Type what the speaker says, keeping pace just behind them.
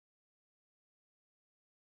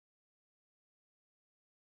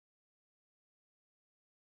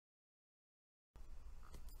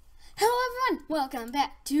Hello everyone, welcome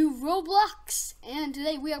back to Roblox, and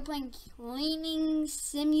today we are playing Cleaning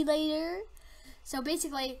Simulator. So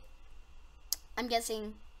basically, I'm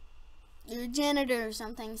guessing you're a janitor or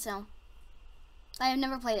something, so I have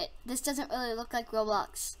never played it. This doesn't really look like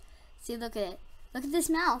Roblox. See, look at it. Look at this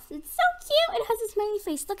mouth. It's so cute. It has a smiley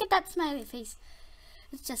face. Look at that smiley face.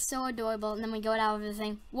 It's just so adorable. And then we go out of the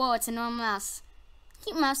thing. Whoa, it's a normal mouse.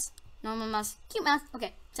 Cute mouse. Normal mouse. Cute mouse.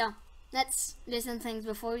 Okay, so let's do some things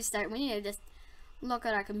before we start. We need to just look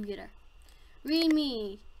at our computer.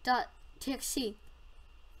 Readme.txt.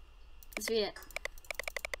 Let's read it.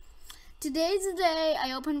 Today's the day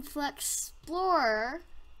I open Flex Explorer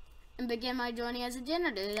and begin my journey as a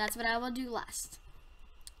janitor. That's what I will do last.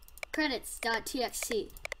 Credits.txt.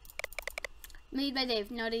 Made by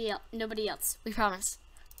Dave. Nobody else. We promise.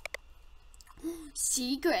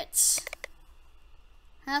 Secrets.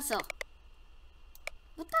 Hassle.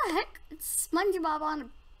 What the heck? It's SpongeBob on a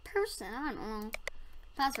person. I don't know.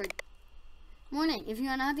 Password. Warning. If you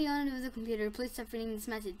are not the owner of the computer, please stop reading this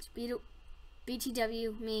message.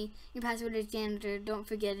 BTW, me. Your password is janitor. Don't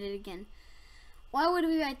forget it again. Why would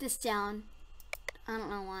we write this down? I don't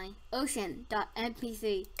know why.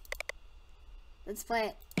 Ocean.mp3. Let's play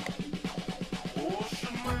it.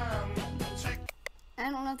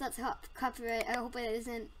 I don't know if that's copyright. I hope it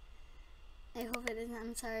isn't. I hope it isn't.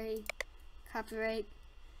 I'm sorry. Copyright.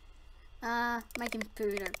 My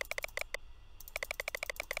computer.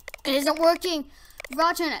 It isn't working.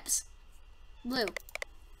 Raw turnips. Blue.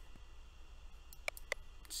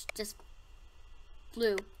 Just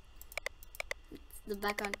blue. The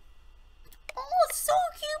background. Oh, so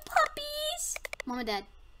cute puppies. Mom and Dad.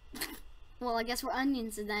 Well, I guess we're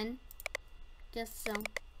onions then. Guess so.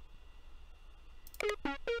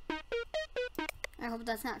 I hope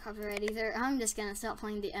that's not copyright either. I'm just gonna stop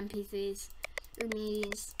playing the MP3s or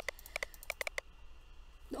medias.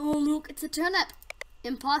 Oh look, it's a turnip.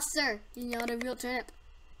 Imposter. You're not a real turnip.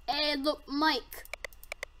 Hey, look, Mike.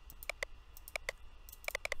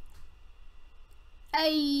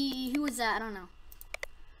 Hey, who was that? I don't know.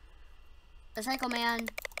 The Cycle Man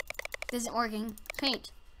isn't working.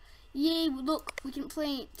 Paint. Yay, look, we can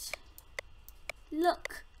paint.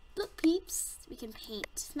 Look, peeps, we can paint.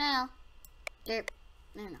 Smell. Derp.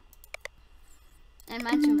 I don't know. And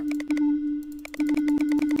my tumor.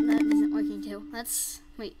 That isn't working too. Let's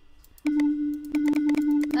wait.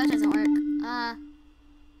 That doesn't work.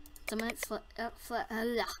 Someone's look,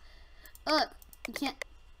 we can't.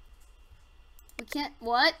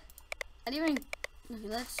 What? I didn't even. Okay,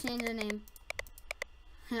 let's change the name.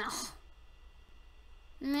 No.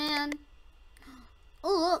 Man.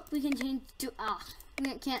 Oh look, we can change to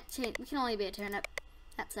we can't change. We can only be a turnip.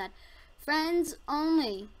 That's sad. Friends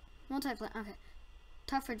only. Multiplayer. Okay.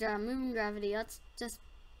 Tougher job. Moving gravity. Let's just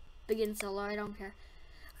begin solo. I don't care.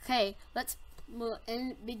 Okay. Let's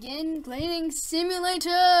begin cleaning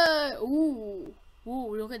simulator. Ooh.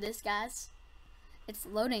 Ooh. Look at this, guys. It's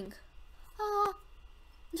loading.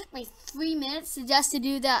 It took me 3 minutes just to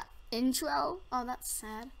do that intro. Oh, that's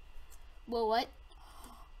sad. Well, what?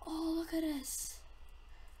 Oh, look at this.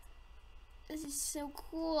 This is so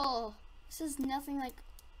cool. This is nothing like.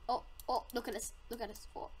 Oh, look at this. Look at this.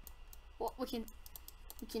 Oh, we can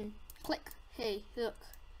click. Hey, look.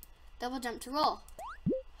 Double jump to roll.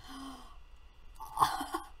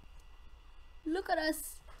 Look at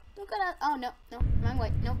us. Look at us. Oh, no, wrong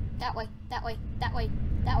way. No, that way. That way. That way.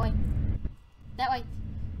 That way. That way.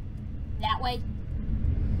 That way.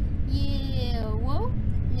 Yeah. Whoa.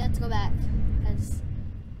 Let's go back. Because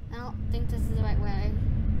I don't think this is the right way.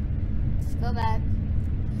 Let's go back.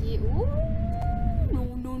 Yeah. Ooh.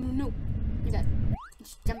 No. You got.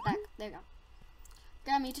 Just jump back. There you go.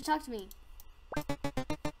 Grab me to talk to me.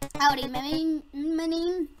 Howdy, my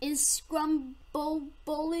name is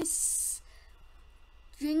Scrumbolis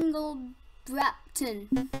Jingle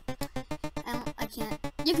Brapton. I can't.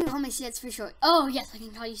 You can call me CS for short. Oh, yes, I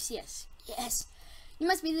can call you CS. Yes. You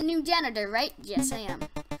must be the new janitor, right? Yes, I am.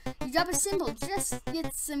 You drop a symbol, just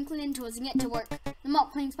get some cleaning tools and get to work. The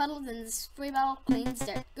mop cleans puddles and the spray bottle cleans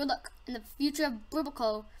dirt. Good luck, and the future of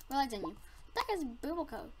Bublico relies on you. What the heck is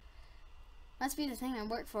Bublico? Must be the thing I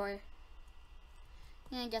work for.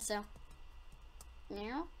 Yeah, I guess so.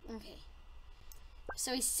 Now? Okay.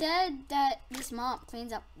 So he said that this mop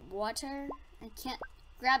cleans up water. I can't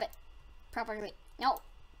grab it properly. No.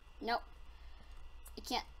 I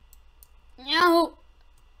can't. No!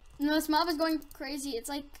 No, this mop is going crazy. It's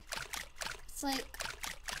like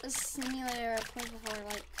a simulator I played before.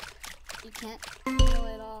 Like, you can't handle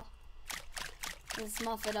it all. Let's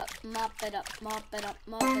mop it up.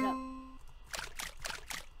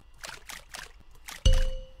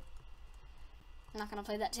 not gonna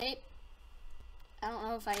play that tape. I don't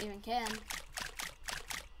know if I even can.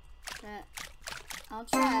 But I'll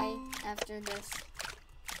try after this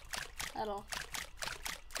level.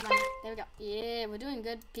 Come on, there we go. Yeah, we're doing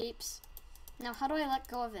good, peeps. Now, how do I let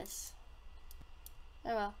go of this?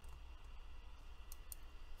 Oh well.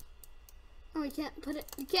 Oh, we can't put it.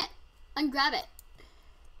 We can't ungrab it.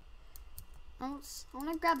 I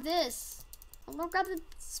want to grab this. I want to grab the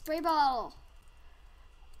spray bottle.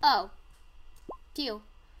 Oh. Phew.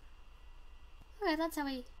 Okay, that's how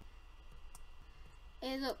we.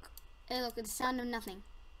 Hey, look. Hey, look. It's the sound of nothing.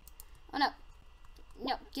 Oh no.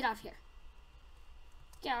 No, get out of here.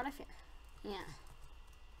 Get out of here. Yeah.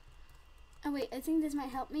 Oh wait, I think this might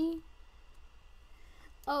help me.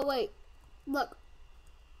 Oh wait. Look.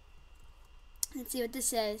 Let's see what this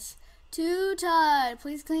says. To Todd,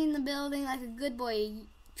 please clean the building like a good boy.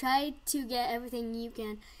 Try to get everything you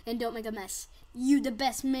can and don't make a mess. You the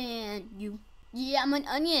best man. You. Yeah, I'm an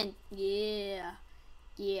onion. Yeah.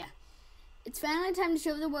 Yeah. It's finally time to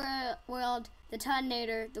show the world the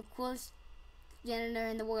Toddnator, the coolest janitor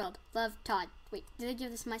in the world. Love, Todd. Wait, did I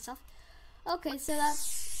give this to myself? Okay, so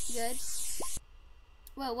that's good.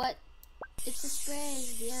 Whoa, what? It's a spray.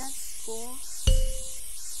 Yeah, that's cool.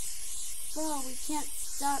 Whoa, we can't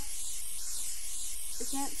stop. We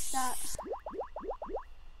can't stop.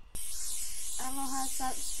 I don't know how to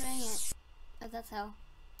stop spraying it. But that's how.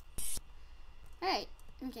 Alright,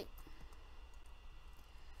 okay.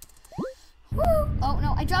 Woo! Oh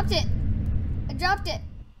no, I dropped it! I dropped it!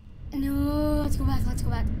 No, let's go back, let's go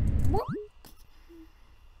back. Whoop.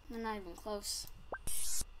 I'm not even close.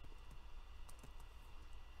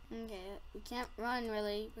 Okay, we can't run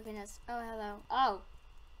really. We can just. Oh, hello. Oh!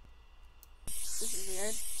 This is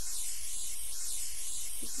weird.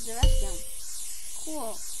 This is the restroom.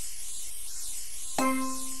 Cool.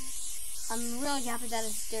 I'm really happy that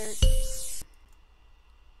it's dirt.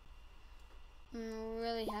 I'm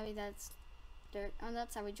really happy that it's dirt. Oh,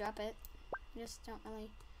 that's how we drop it. I just don't really.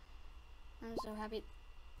 I'm so happy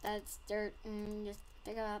that it's dirt and just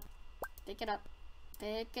pick it up. Pick it up.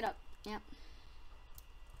 Pick it up. Yep.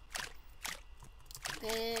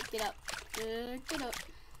 Pick it up. Pick it up.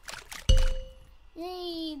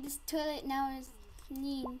 Yay! This toilet now is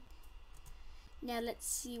clean. Now let's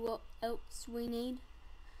see what else we need.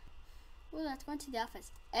 Oh, let's go into the office.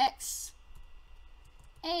 X.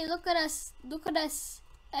 Hey, look at us. Look at us.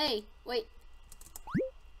 Hey, wait.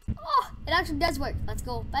 Oh, it actually does work. Let's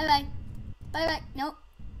go. Bye bye. Bye bye. Nope.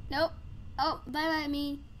 Nope. Oh, bye bye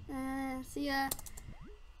me. See ya.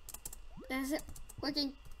 Is it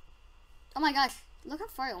working? Oh my gosh. Look how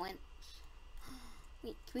far it went.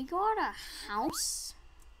 Wait, can we go out of a house?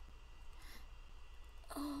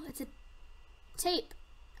 Oh, it's a tape.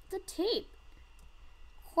 The tape.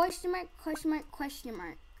 Question mark, question mark, question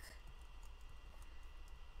mark.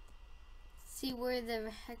 See where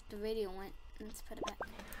the heck the radio went. Let's put it back.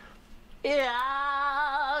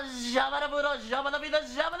 Yeah,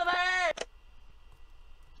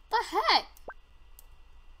 The heck?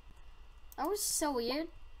 That was so weird.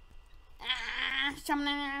 Ah,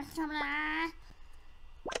 shamana, shamana.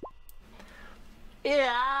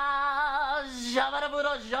 yeah,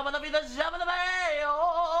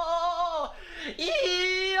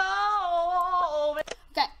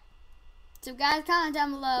 Okay, so guys, comment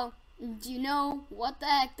down below. Do you know what the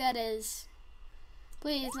heck that is?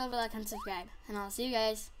 Please leave a like and subscribe, and I'll see you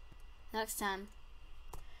guys next time.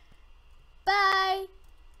 Bye.